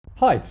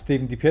Hi, it's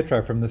Stephen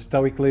DiPietro from the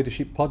Stoic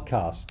Leadership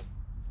Podcast.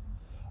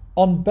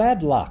 On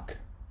bad luck,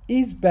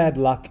 is bad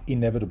luck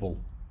inevitable?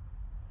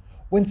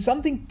 When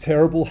something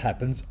terrible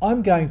happens,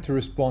 I'm going to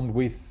respond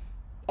with,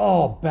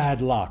 oh, bad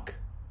luck.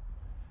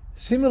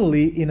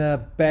 Similarly, in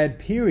a bad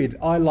period,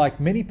 I, like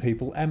many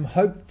people, am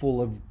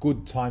hopeful of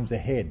good times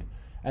ahead,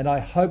 and I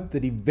hope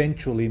that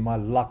eventually my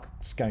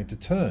luck's going to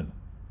turn.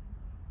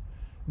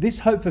 This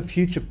hope for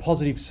future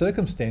positive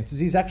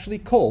circumstances is actually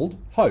called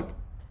hope.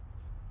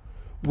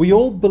 We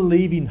all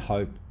believe in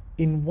hope.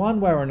 In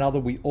one way or another,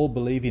 we all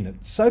believe in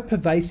it. So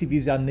pervasive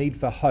is our need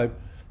for hope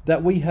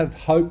that we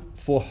have hope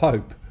for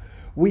hope.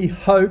 We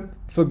hope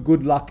for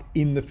good luck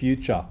in the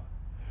future.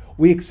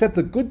 We accept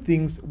that good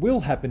things will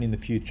happen in the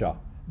future.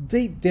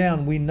 Deep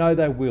down, we know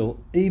they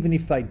will, even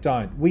if they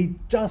don't. We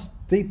just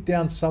deep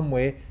down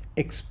somewhere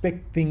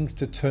expect things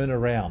to turn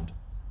around.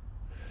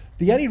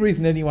 The only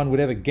reason anyone would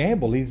ever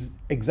gamble is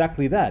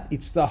exactly that.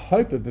 It's the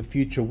hope of a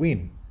future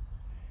win.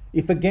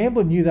 If a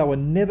gambler knew they were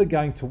never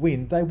going to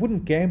win, they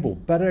wouldn't gamble.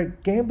 But a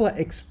gambler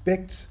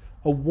expects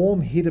a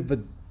warm hit of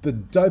the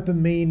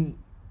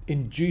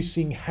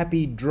dopamine-inducing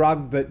happy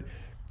drug that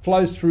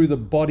flows through the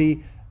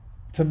body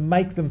to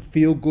make them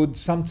feel good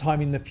sometime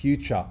in the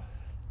future.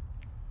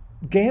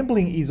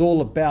 Gambling is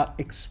all about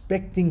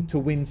expecting to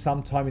win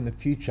sometime in the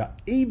future,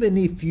 even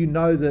if you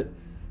know that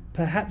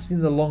perhaps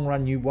in the long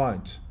run you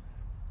won't.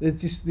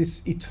 There's just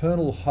this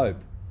eternal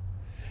hope.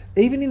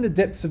 Even in the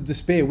depths of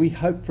despair, we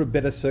hope for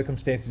better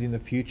circumstances in the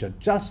future,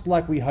 just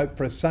like we hope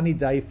for a sunny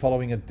day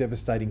following a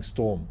devastating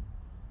storm.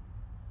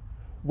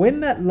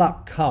 When that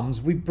luck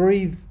comes, we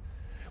breathe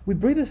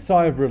a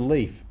sigh of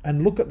relief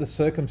and look at the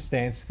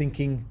circumstance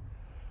thinking,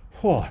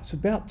 oh, it's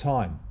about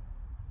time.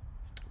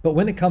 But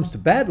when it comes to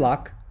bad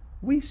luck,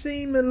 we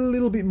seem a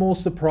little bit more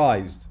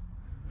surprised.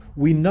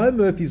 We know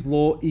Murphy's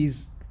Law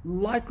is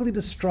likely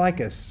to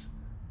strike us,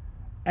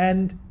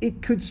 and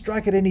it could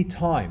strike at any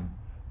time,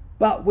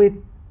 but we're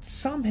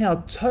somehow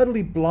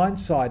totally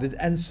blindsided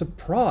and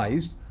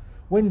surprised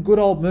when good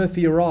old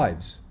Murphy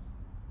arrives.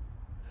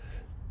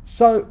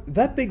 So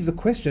that begs the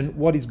question,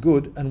 what is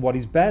good and what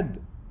is bad?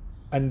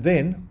 And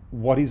then,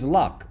 what is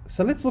luck?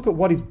 So let's look at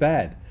what is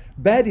bad.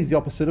 Bad is the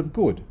opposite of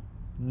good.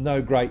 No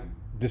great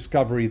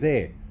discovery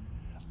there.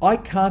 I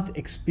can't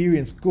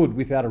experience good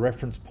without a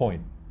reference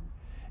point.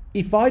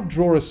 If I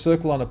draw a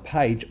circle on a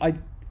page, I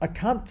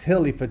can't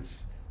tell if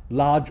it's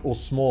large or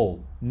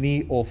small,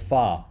 near or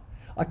far.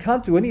 I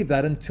can't do any of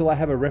that until I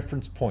have a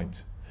reference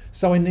point.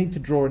 So I need to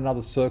draw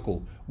another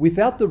circle.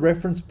 Without the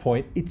reference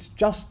point, it's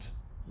just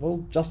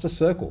a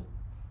circle.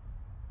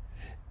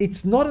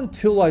 It's not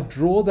until I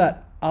draw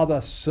that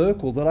other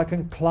circle that I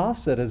can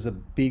class it as a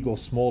big or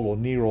small or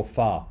near or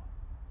far.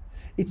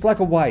 It's like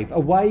a wave. A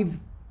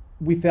wave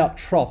without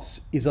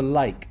troughs is a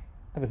lake.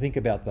 Have a think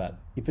about that.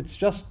 If it's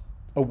just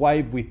a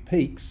wave with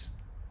peaks,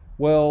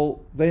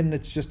 well, then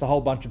it's just a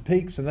whole bunch of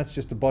peaks, and that's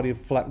just a body of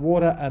flat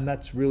water, and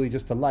that's really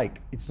just a lake.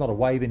 It's not a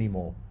wave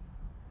anymore.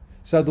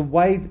 So the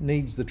wave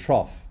needs the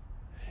trough.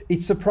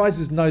 It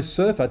surprises no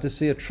surfer to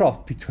see a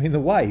trough between the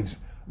waves.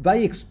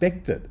 They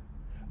expect it.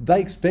 They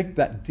expect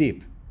that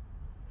dip.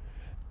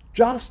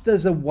 Just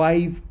as a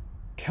wave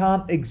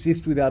can't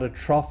exist without a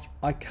trough,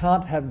 I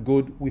can't have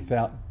good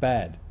without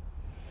bad.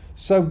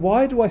 So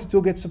why do I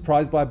still get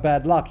surprised by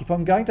bad luck? If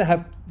I'm going to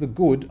have the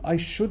good, I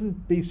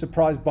shouldn't be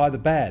surprised by the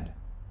bad.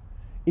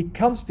 It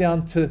comes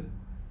down to,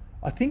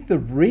 I think the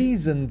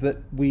reason that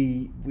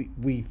we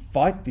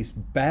fight this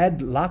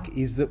bad luck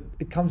is that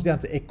it comes down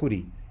to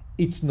equity.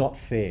 It's not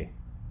fair.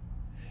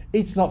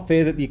 It's not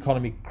fair that the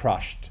economy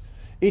crushed.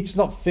 It's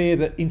not fair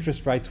that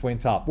interest rates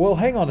went up. Well,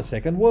 hang on a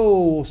second.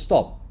 Whoa,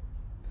 stop.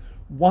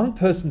 One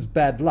person's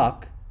bad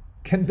luck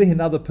can be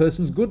another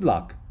person's good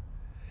luck.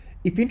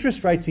 If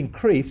interest rates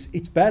increase,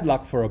 it's bad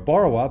luck for a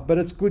borrower, but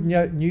it's good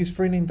news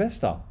for an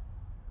investor.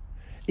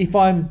 If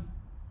I'm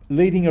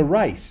leading a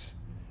race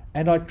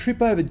and I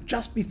trip over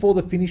just before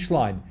the finish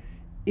line,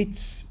 it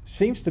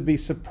seems to be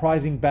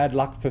surprising bad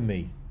luck for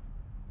me.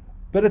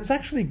 But it's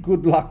actually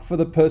good luck for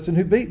the person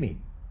who beat me.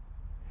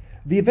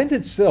 The event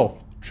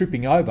itself,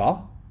 tripping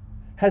over,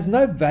 has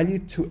no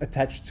value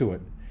attached to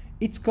it.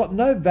 It's got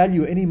no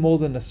value any more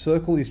than a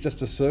circle is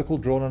just a circle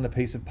drawn on a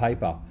piece of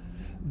paper.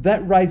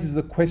 That raises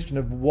the question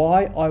of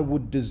why I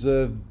would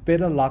deserve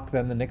better luck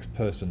than the next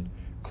person.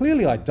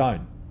 Clearly I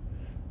don't.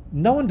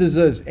 No one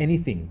deserves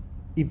anything.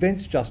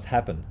 Events just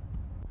happen.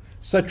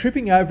 So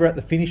tripping over at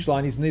the finish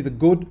line is neither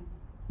good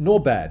nor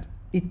bad.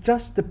 It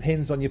just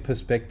depends on your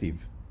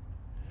perspective.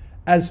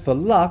 As for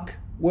luck,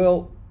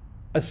 well,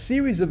 a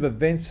series of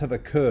events have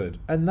occurred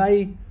and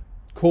they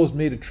caused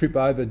me to trip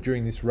over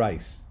during this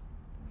race.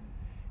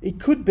 It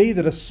could be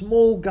that a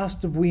small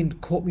gust of wind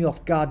caught me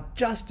off guard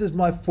just as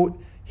my foot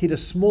hit a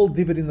small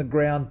divot in the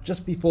ground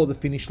just before the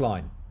finish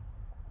line.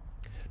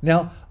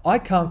 Now, I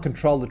can't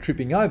control the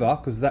tripping over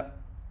because that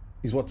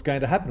is what's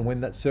going to happen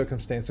when that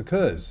circumstance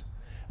occurs.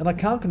 And I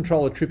can't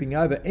control a tripping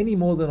over any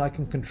more than I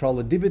can control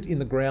a divot in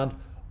the ground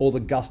or the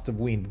gust of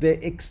wind. They're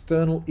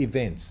external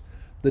events.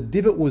 The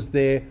divot was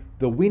there,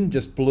 the wind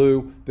just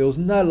blew, there was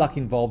no luck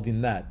involved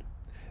in that.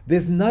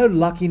 There's no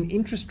luck in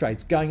interest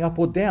rates going up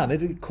or down.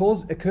 It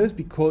occurs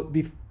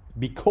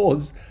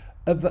because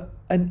of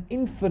an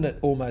infinite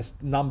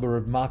almost number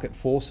of market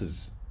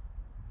forces.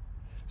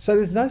 So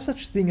there's no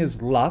such thing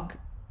as luck,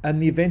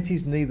 and the event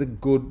is neither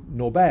good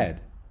nor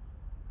bad.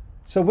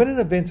 So when an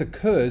event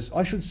occurs,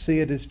 I should see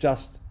it as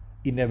just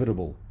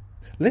inevitable.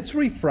 Let's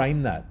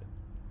reframe that.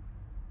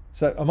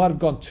 So I might have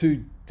gone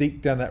too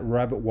deep down that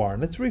rabbit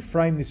warren. Let's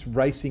reframe this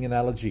racing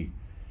analogy.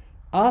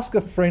 Ask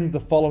a friend the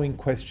following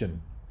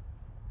question.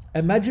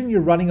 Imagine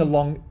you're running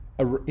along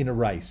in a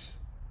race.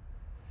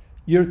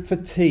 You're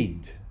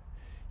fatigued.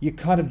 You're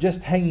kind of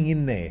just hanging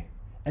in there.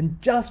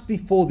 And just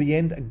before the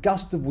end, a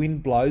gust of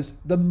wind blows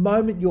the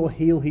moment your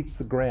heel hits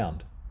the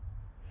ground.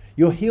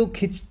 Your heel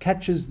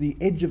catches the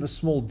edge of a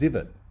small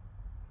divot.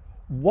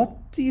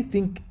 What do you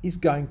think is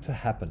going to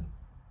happen?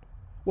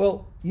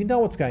 Well, you know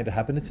what's going to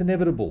happen. It's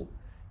inevitable.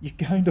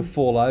 You're going to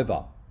fall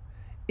over.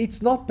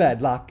 It's not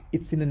bad luck.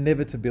 It's an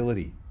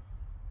inevitability.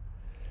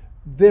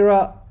 There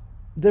are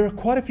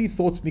quite a few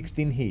thoughts mixed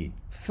in here.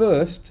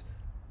 First,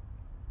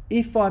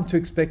 if I'm to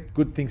expect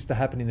good things to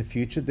happen in the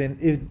future,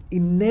 then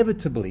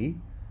inevitably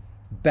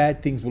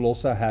bad things will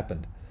also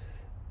happen.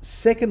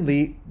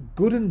 Secondly,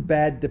 good and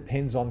bad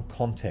depends on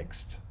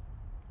context.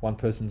 One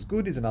person's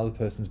good is another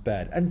person's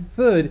bad. And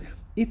third,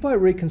 if I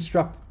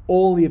reconstruct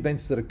all the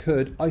events that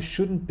occurred, I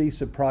shouldn't be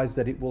surprised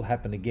that it will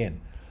happen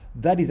again.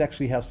 That is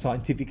actually how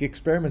scientific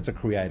experiments are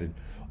created.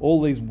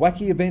 All these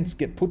wacky events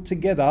get put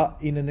together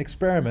in an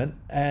experiment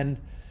and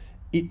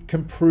it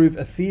can prove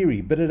a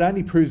theory, but it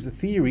only proves the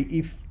theory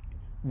if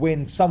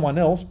when someone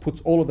else puts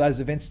all of those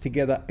events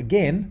together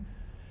again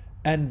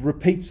and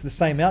repeats the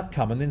same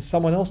outcome, and then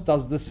someone else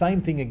does the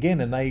same thing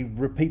again and they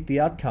repeat the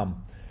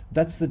outcome.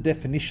 That's the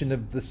definition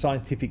of the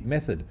scientific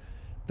method.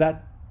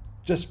 That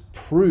just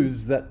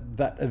proves that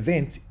that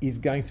event is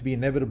going to be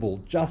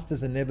inevitable, just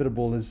as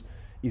inevitable as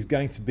is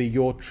going to be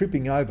your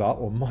tripping over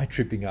or my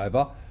tripping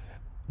over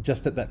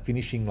just at that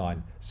finishing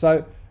line.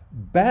 So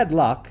bad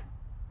luck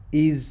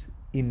is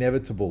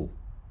inevitable.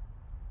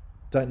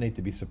 Don't need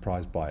to be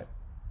surprised by it.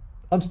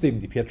 I'm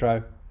Stephen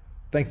DiPietro.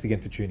 Thanks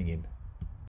again for tuning in.